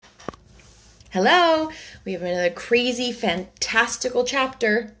Hello! We have another crazy, fantastical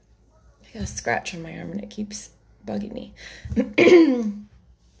chapter. I got a scratch on my arm and it keeps bugging me.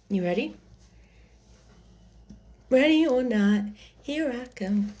 You ready? Ready or not, here I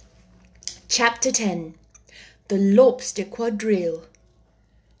come. Chapter 10. The Lobster Quadrille.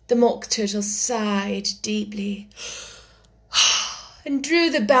 The Mock Turtle sighed deeply and drew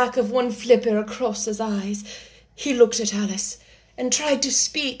the back of one flipper across his eyes. He looked at Alice and tried to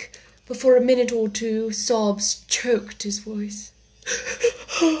speak, but for a minute or two sobs choked his voice.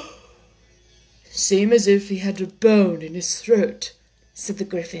 "Seemed as if he had a bone in his throat," said the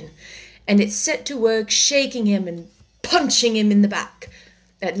Gryphon, and it set to work shaking him and punching him in the back.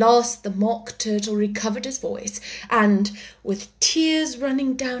 At last the Mock Turtle recovered his voice, and, with tears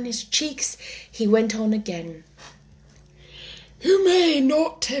running down his cheeks, he went on again. "You may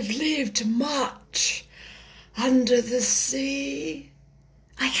not have lived much under the sea."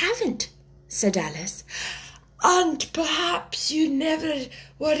 "I haven't," said Alice. "And perhaps you never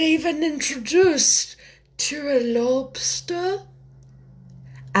were even introduced to a lobster?"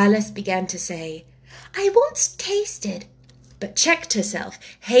 Alice began to say, "I once tasted," but checked herself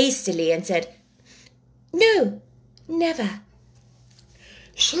hastily and said, "No, never."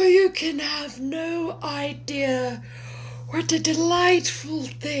 "So you can have no idea what a delightful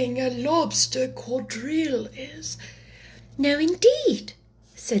thing a lobster quadrille is?" "No, indeed,"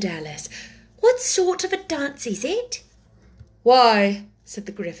 said Alice. "What sort of a dance is it?" "Why," said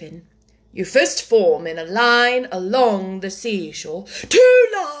the Gryphon, "you first form in a line along the seashore." "Two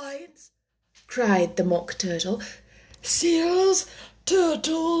lines!" cried the Mock Turtle. "Seals,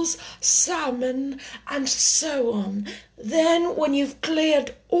 turtles, salmon, and so on. Then, when you've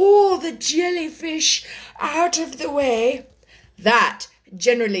cleared all the jellyfish out of the way—" "That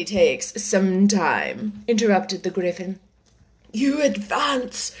generally takes some time," interrupted the Gryphon. "You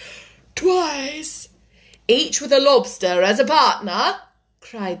advance twice." "Each with a lobster as a partner?"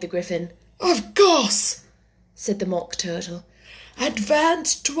 cried the Gryphon. "Of course," said the Mock Turtle.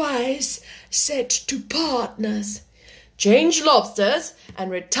 "Advance twice set to partners." "Change lobsters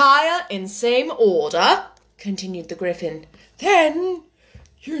and retire in same order," continued the Gryphon. "Then,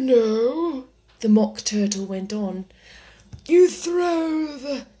 you know," the Mock Turtle went on, "you throw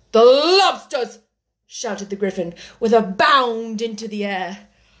the—" "The lobsters!" shouted the Gryphon, with a bound into the air.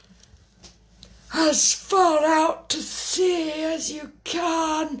 "As far out to sea as you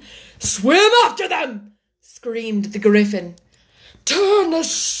can." "Swim after them!" screamed the Gryphon. "Turn a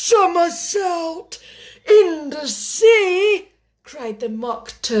somersault in the sea!" cried the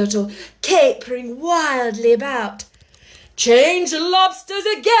Mock Turtle, capering wildly about. "Change lobsters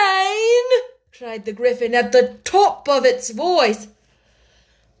again!" cried the Gryphon at the top of its voice.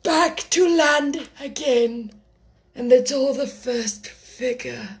 "Back to land again, and that's all the first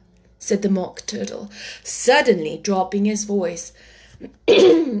figure," said the Mock Turtle, suddenly dropping his voice.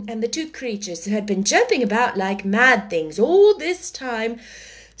 And the two creatures, who had been jumping about like mad things all this time,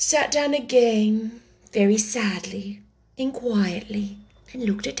 sat down again, very sadly and quietly, and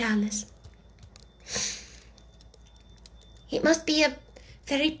looked at Alice. "It must be a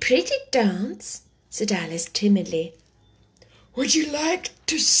very pretty dance," said Alice timidly. "Would you like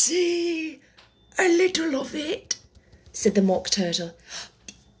to see a little of it?" said the Mock Turtle.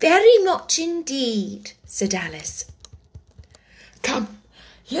 "Very much indeed," said Alice. "Come,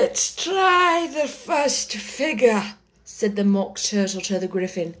 let's try the first figure," said the Mock Turtle to the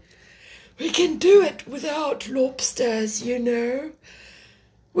Gryphon. "We can do it without lobsters, you know.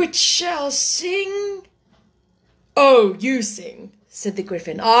 Which shall sing?" "Oh, you sing," said the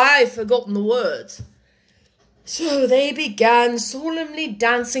Gryphon. "I've forgotten the words." So they began solemnly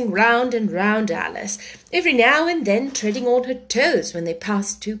dancing round and round Alice, every now and then treading on her toes when they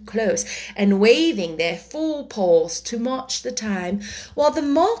passed too close, and waving their fore paws to mark the time, while the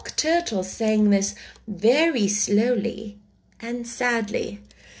Mock Turtle sang this very slowly and sadly.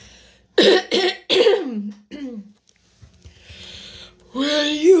 "Will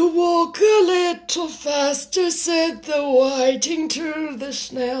you walk a little faster?" said the whiting to the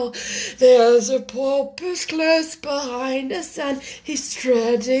snail. "There's a porpoise close behind us, and he's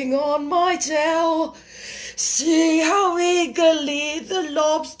treading on my tail. See how eagerly the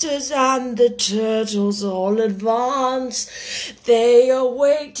lobsters and the turtles all advance. They are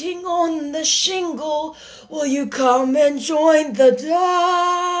waiting on the shingle. Will you come and join the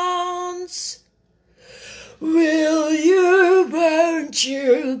dance?" Will you, won't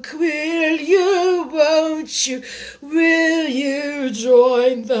you, will you, won't you, will you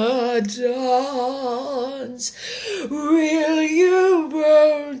join the dance? Will you,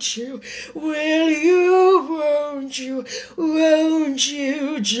 won't you, will you, won't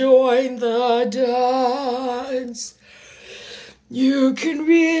you join the dance? You can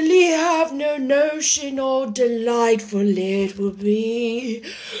really have no notion how delightful it will be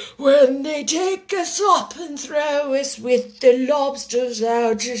when they take us up and throw us with the lobsters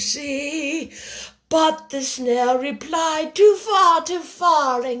out to sea. But the snail replied, too far,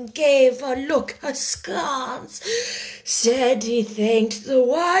 and gave a look askance. Said he thanked the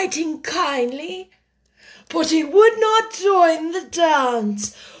whiting kindly, but he would not join the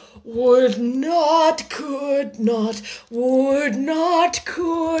dance. Would not, could not, would not,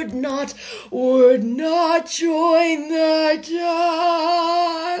 could not, would not join the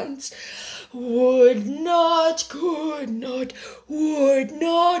dance. Would not, could not, would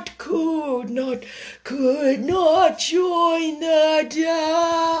not, could not, could not join the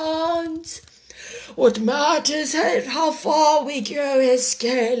dance. What matters how far we go, his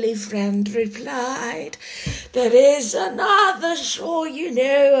scaly friend replied. There is another shore, you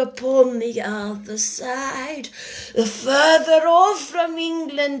know, upon the other side. The further off from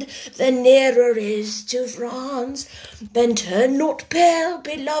England, the nearer is to France. Then turn not pale,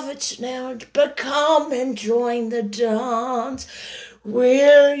 beloved snail, but come and join the dance.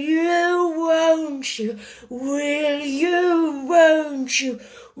 Will you, won't you, will you, won't you,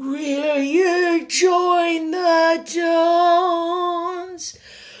 will you join the dance?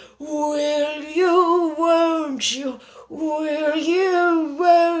 Will you, won't you, will you,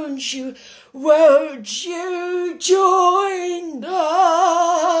 won't you join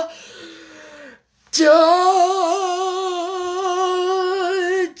the dance?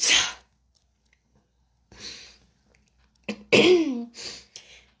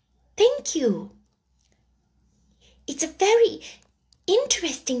 Thank you. It's a very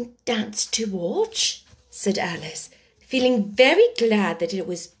interesting dance to watch, said Alice, feeling very glad that it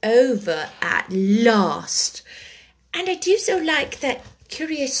was over at last. And I do so like that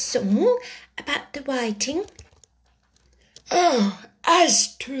curious song about the whiting. Oh,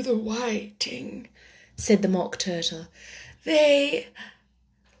 as to the whiting, said the Mock Turtle,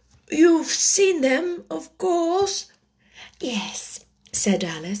 you've seen them, of course? Yes, said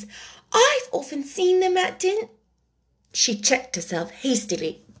Alice. I've often seen them at Din. She checked herself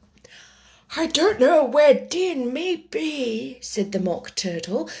hastily. I don't know where Din may be, said the Mock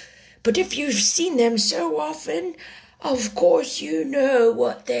Turtle, but if you've seen them so often, of course you know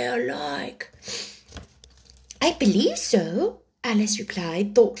what they're like. I believe so, Alice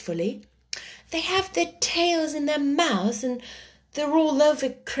replied thoughtfully. They have their tails in their mouths and they're all over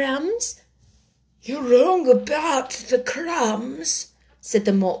crumbs. You're wrong about the crumbs, said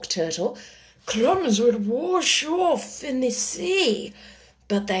the Mock Turtle. Crumbs would wash off in the sea,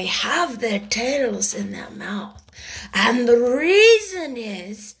 but they have their tails in their mouth. And the reason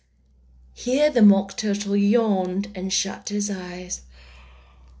is... Here the Mock Turtle yawned and shut his eyes.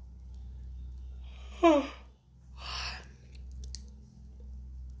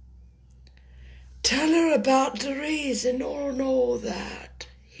 Tell her about the reason and all that,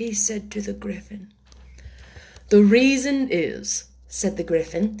 he said to the Gryphon. The reason is, said the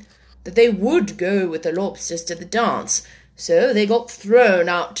Gryphon, that they would go with the lobsters to the dance, so they got thrown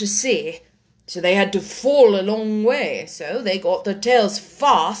out to sea. So they had to fall a long way, so they got their tails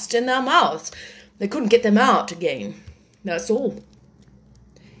fast in their mouths. They couldn't get them out again. That's all.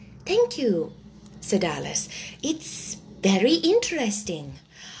 Thank you, said Alice. It's very interesting.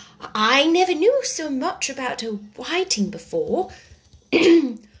 I never knew so much about a whiting before.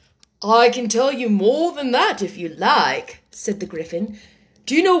 I can tell you more than that if you like, said the Gryphon.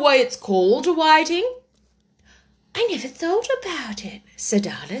 Do you know why it's called a whiting? I never thought about it, said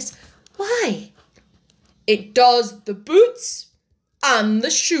Alice. Why? It does the boots and the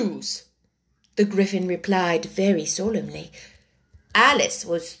shoes, the Gryphon replied very solemnly. Alice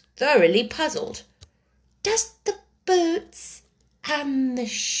was thoroughly puzzled. Does the boots and the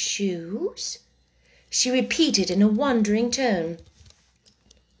shoes? She repeated in a wondering tone.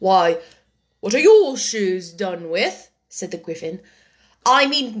 Why, what are your shoes done with? Said the Gryphon. I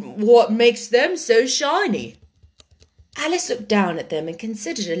mean, what makes them so shiny? Alice looked down at them and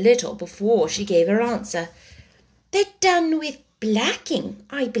considered a little before she gave her answer. They're done with blacking,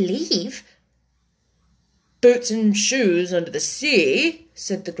 I believe. Boots and shoes under the sea,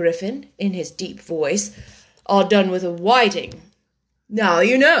 said the Gryphon in his deep voice, are done with a whiting. Now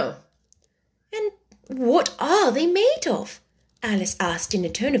you know. And what are they made of? Alice asked in a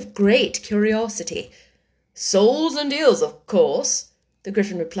tone of great curiosity. Soles and eels, of course, the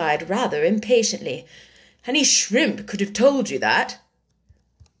Gryphon replied rather impatiently. Any shrimp could have told you that.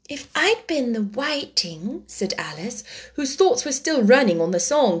 If I'd been the whiting, said Alice, whose thoughts were still running on the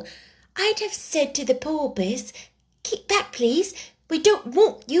song, I'd have said to the porpoise, keep back, please. We don't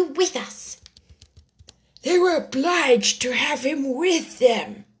want you with us. They were obliged to have him with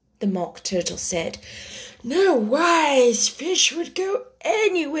them, the Mock Turtle said. No wise fish would go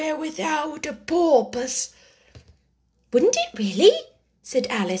anywhere without a porpoise. Wouldn't it really? Said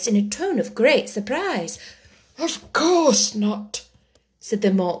Alice in a tone of great surprise. Of course not, said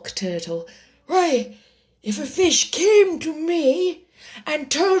the Mock Turtle. Why, if a fish came to me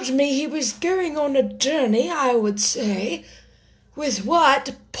and told me he was going on a journey, I would say, with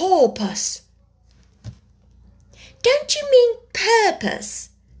what purpose? Don't you mean purpose?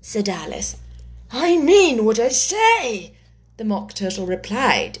 Said Alice. I mean what I say, the Mock Turtle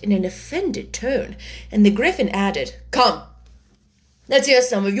replied in an offended tone, and the Gryphon added, Come, let's hear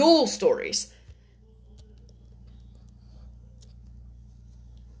some of your stories.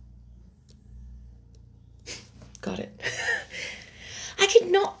 Got it.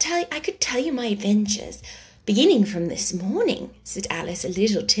 I could tell you my adventures, beginning from this morning, said Alice a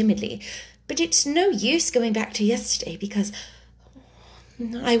little timidly, but it's no use going back to yesterday because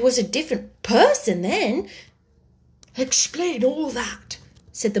I was a different person then. Explain all that,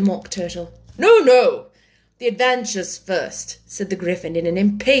 said the Mock Turtle. No, the adventures first, said the Gryphon in an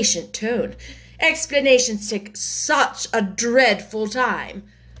impatient tone. Explanations take such a dreadful time.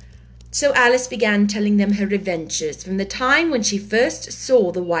 So Alice began telling them her adventures from the time when she first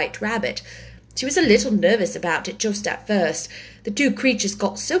saw the White Rabbit. She was a little nervous about it just at first. The two creatures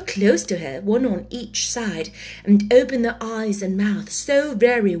got so close to her, one on each side, and opened their eyes and mouth so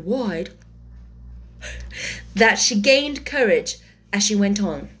very wide that she gained courage as she went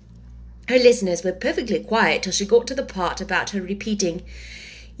on. Her listeners were perfectly quiet till she got to the part about her repeating,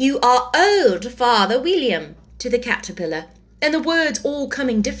 You are old, Father William, to the caterpillar, and the words all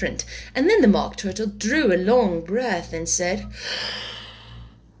coming different, and then the Mock Turtle drew a long breath and said,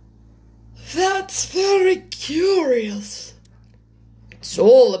 That's very curious. It's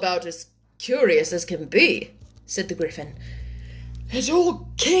all about as curious as can be, said the Gryphon. It all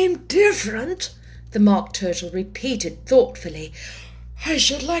came different, the Mock Turtle repeated thoughtfully. I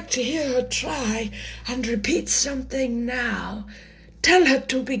should like to hear her try and repeat something now. Tell her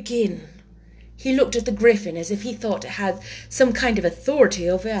to begin. He looked at the Gryphon as if he thought it had some kind of authority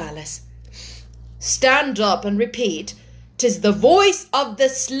over Alice. Stand up and repeat, "'Tis the voice of the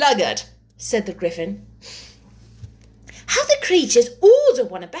sluggard," said the Gryphon. How the creatures order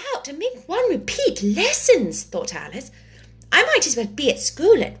one about and make one repeat lessons, thought Alice. I might as well be at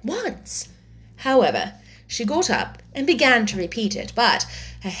school at once. However, she got up and began to repeat it, but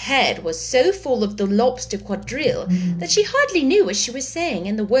her head was so full of the lobster quadrille that she hardly knew what she was saying,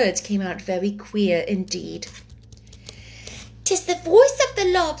 and the words came out very queer indeed. "'Tis the voice of the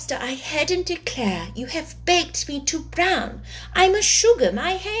lobster, I head and declare, you have baked me too brown. I must sugar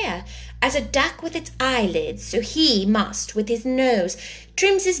my hair, as a duck with its eyelids, so he must with his nose,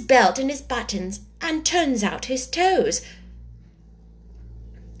 trims his belt and his buttons, and turns out his toes.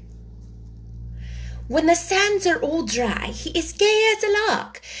 When the sands are all dry, he is gay as a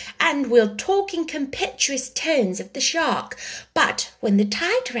lark, and will talk in impetuous tones of the shark. But when the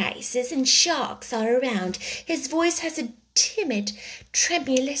tide rises and sharks are around, his voice has a timid,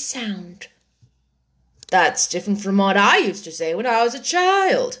 tremulous sound." "That's different from what I used to say when I was a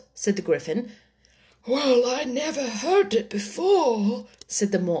child," said the Gryphon. "Well, I never heard it before,"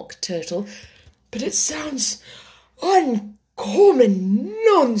 said the Mock Turtle. "But it sounds uncommon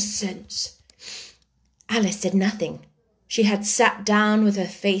nonsense." Alice said nothing. She had sat down with her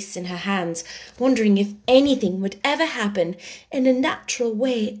face in her hands, wondering if anything would ever happen in a natural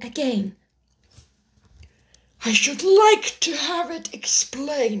way again. "I should like to have it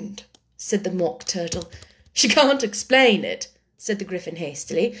explained," said the Mock Turtle. "She can't explain it," said the Gryphon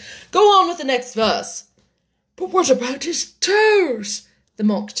hastily. "Go on with the next verse." "But what about his toes?" the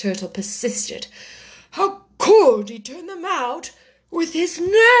Mock Turtle persisted. "How could he turn them out with his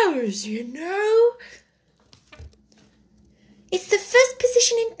nose, you know?" "It's the first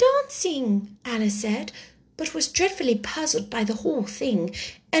position in dancing," Alice said, but was dreadfully puzzled by the whole thing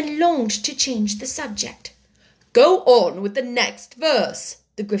and longed to change the subject. "Go on with the next verse,"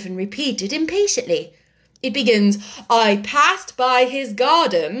 the Gryphon repeated impatiently. "It begins, 'I passed by his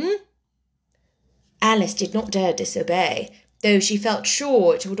garden.'" Alice did not dare disobey, though she felt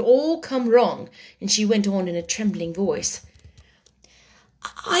sure it would all come wrong, and she went on in a trembling voice.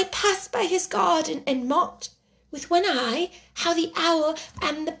 "I passed by his garden and marked with one eye how the owl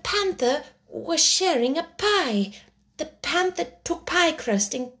and the panther was sharing a pie. The panther took pie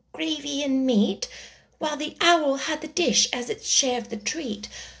crust and gravy and meat, while the owl had the dish as its share of the treat.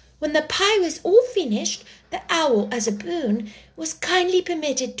 When the pie was all finished, the owl, as a boon, was kindly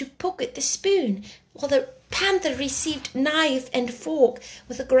permitted to pocket the spoon, while the panther received knife and fork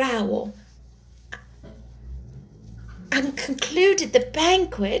with a growl. And concluded the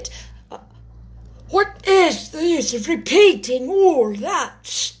banquet. What is the use of repeating all that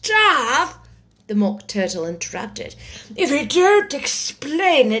stuff? The Mock Turtle interrupted. If you don't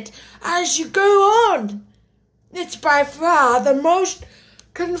explain it as you go on. It's by far the most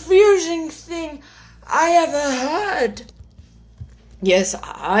confusing thing I ever heard. Yes,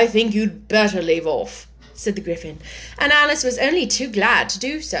 I think you'd better leave off, said the Gryphon, and Alice was only too glad to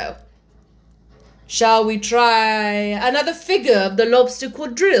do so. Shall we try another figure of the lobster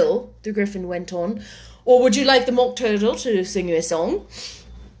quadrille? The Gryphon went on. Or would you like the Mock Turtle to sing you a song?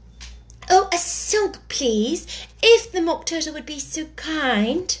 Oh, a song, please, if the Mock Turtle would be so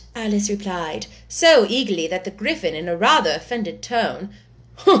kind, Alice replied, so eagerly that the Gryphon, in a rather offended tone,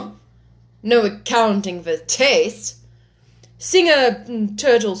 no accounting for taste. Sing a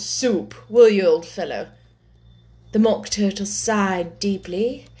turtle soup, will you, old fellow? The Mock Turtle sighed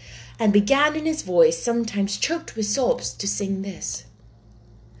deeply and began in his voice, sometimes choked with sobs, to sing this.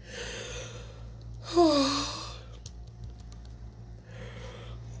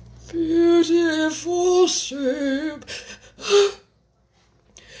 Beautiful soup,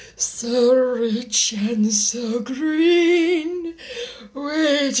 so rich and so green,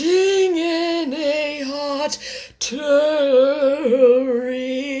 waiting in a hot tureen.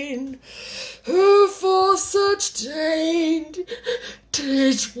 Who for such dainties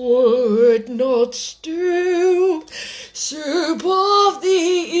would not stoop? Soup of the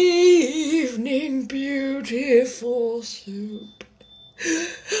evening, beautiful soup.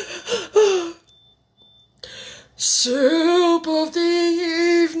 Soup of the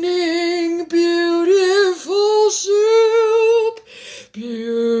evening, beautiful soup,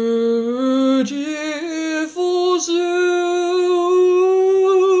 beautiful soup,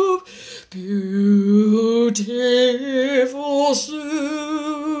 beautiful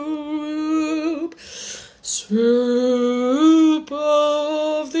soup, soup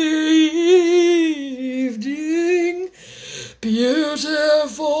of the evening,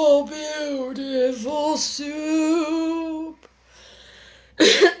 beautiful, beautiful soup.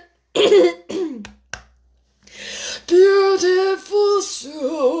 Beautiful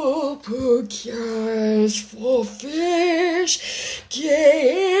soup, who cares for fish,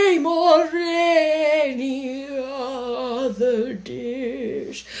 game, or any other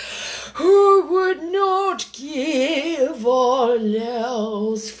dish? Who would not give all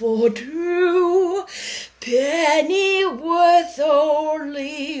else for two? Pennyworth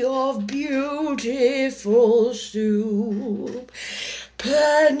only of beautiful soup.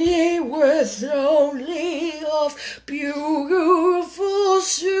 Pennyworth only of beautiful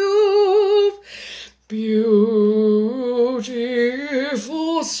soup. Beautiful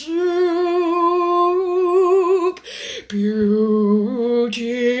soup. Beautiful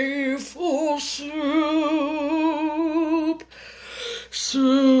soup.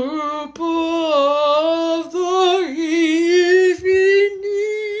 Soup of the evening,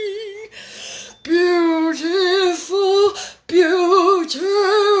 beautiful, beautiful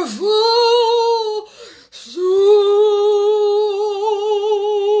soup.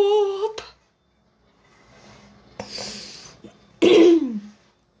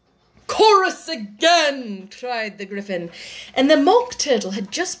 Chorus again, cried the Gryphon, and the Mock Turtle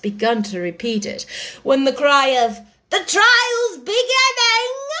had just begun to repeat it when the cry of "The trial's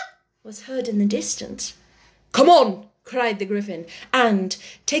beginning!" was heard in the distance. "Come on!" cried the Gryphon, and,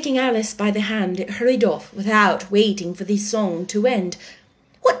 taking Alice by the hand, it hurried off without waiting for the song to end.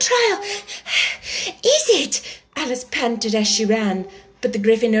 "What trial is it?" Alice panted as she ran, but the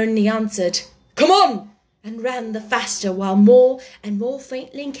Gryphon only answered, "Come on!" and ran the faster, while more and more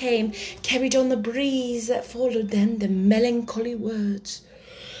faintly came, carried on the breeze that followed them, the melancholy words.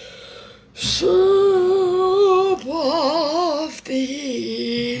 Soup of the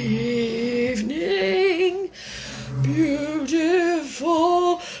evening,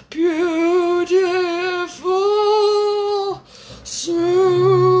 beautiful, beautiful soup.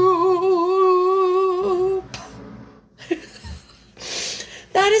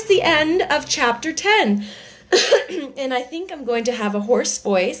 That is the end of chapter 10. And I think I'm going to have a hoarse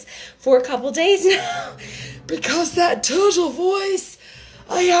voice for a couple days now. Because that turtle voice,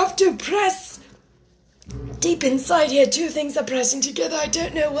 I have to press deep inside here. Two things are pressing together. I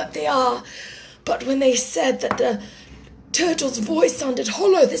don't know what they are. But when they said that the Turtle's voice sounded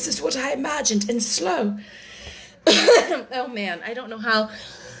hollow. This is what I imagined, and slow. Oh man, I don't know how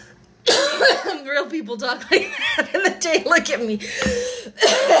real people talk like that in the day. Look at me.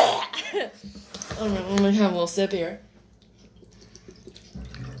 I'm gonna have a little sip here.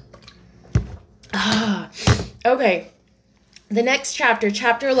 Okay. The next chapter,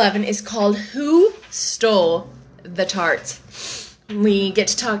 chapter 11, is called Who Stole the Tarts? We get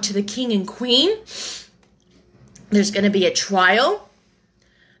to talk to the king and queen. There's going to be a trial.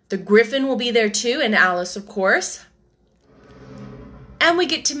 The Griffin will be there too, and Alice, of course. And we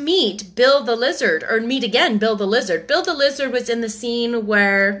get to meet Bill the Lizard, or meet again Bill the Lizard. Bill the Lizard was in the scene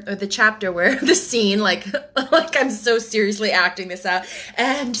where, or the chapter where, the scene, like I'm so seriously acting this out,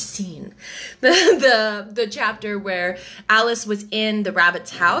 and scene. The chapter where Alice was in the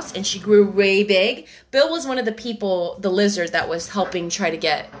rabbit's house and she grew way big. Bill was one of the people, the lizard, that was helping try to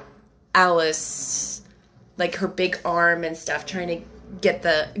get Alice, like her big arm and stuff, trying to get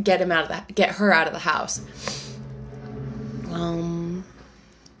her out of the house.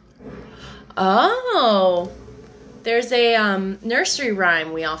 Oh, there's a nursery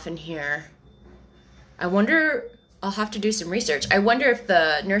rhyme we often hear. I wonder, I'll have to do some research. I wonder if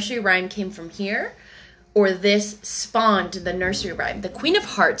the nursery rhyme came from here or this spawned the nursery rhyme. The Queen of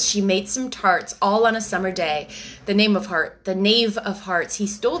Hearts, she made some tarts all on a summer day. The Knave of Hearts, he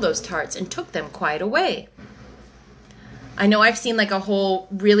stole those tarts and took them quite away. I know I've seen like a whole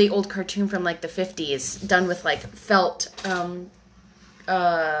really old cartoon from like the 50s done with like felt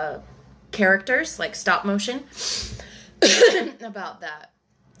characters, like stop motion, about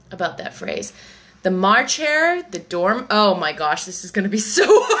that phrase. The March Hare, the Dorm. Oh my gosh, this is going to be so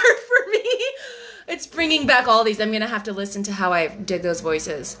hard for me. It's bringing back all these. I'm going to have to listen to how I did those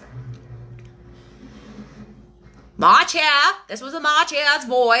voices. March Hare. This was a March Hare's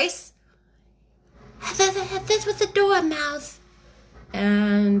voice. This was the Dormouse.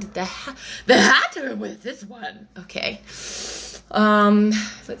 And the Hatter with this one. Okay.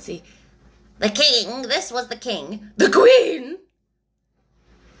 Let's see. The King. This was the King. The Queen.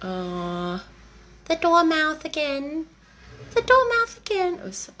 The Dormouse again. The Dormouse again. It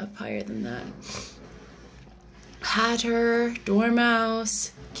was up higher than that. Hatter,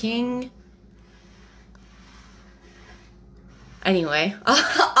 Dormouse, King. Anyway,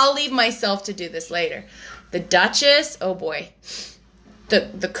 I'll leave myself to do this later. The Duchess. Oh boy.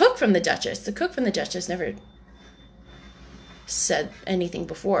 The cook from the Duchess. The cook from the Duchess never said anything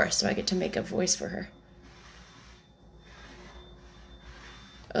before, so I get to make a voice for her.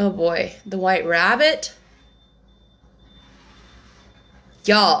 Oh boy. The White Rabbit.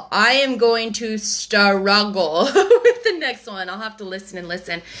 Y'all, I am going to struggle with the next one. I'll have to listen and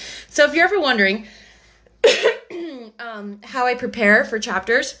listen. So if you're ever wondering how I prepare for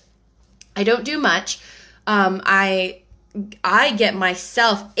chapters, I don't do much. I get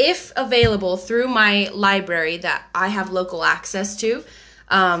myself, if available, through my library that I have local access to.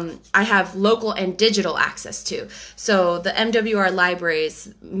 I have local and digital access to. So the MWR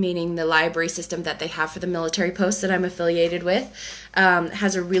libraries, meaning the library system that they have for the military posts that I'm affiliated with,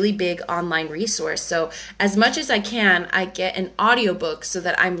 has a really big online resource. So as much as I can, I get an audiobook so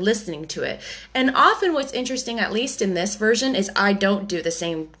that I'm listening to it. And often what's interesting, at least in this version, is I don't do the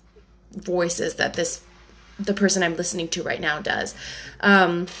same voices that the person I'm listening to right now does.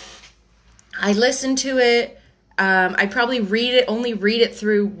 I listen to it. I probably only read it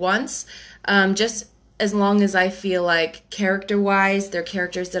through once, just as long as I feel like character-wise, they're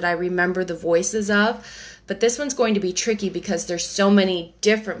characters that I remember the voices of. But this one's going to be tricky because there's so many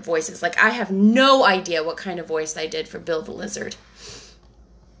different voices. Like, I have no idea what kind of voice I did for Bill the Lizard.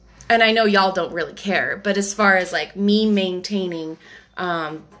 And I know y'all don't really care, but as far as like me maintaining,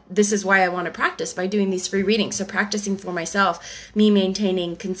 this is why I want to practice by doing these free readings. So practicing for myself, me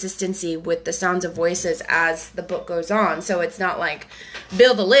maintaining consistency with the sounds of voices as the book goes on. So it's not like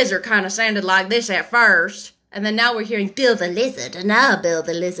Bill the Lizard kind of sounded like this at first, and then now we're hearing Bill the Lizard, and now Bill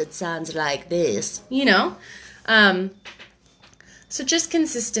the Lizard sounds like this, you know? So just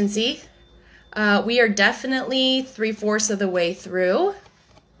consistency. We are definitely 3/4 of the way through.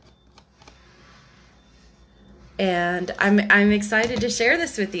 And I'm excited to share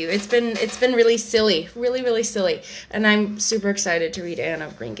this with you. It's been really silly, really silly, and I'm super excited to read Anne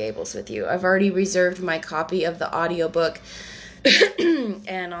of Green Gables with you. I've already reserved my copy of the audiobook,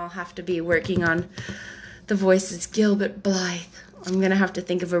 and I'll have to be working on the voice as Gilbert Blythe. I'm gonna have to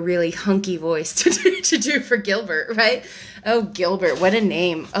think of a really hunky voice to do for Gilbert, right? Oh, Gilbert, what a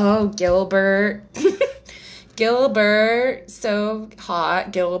name! Oh, Gilbert, Gilbert, so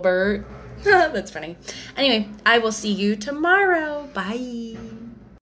hot, Gilbert. That's funny. Anyway, I will see you tomorrow. Bye.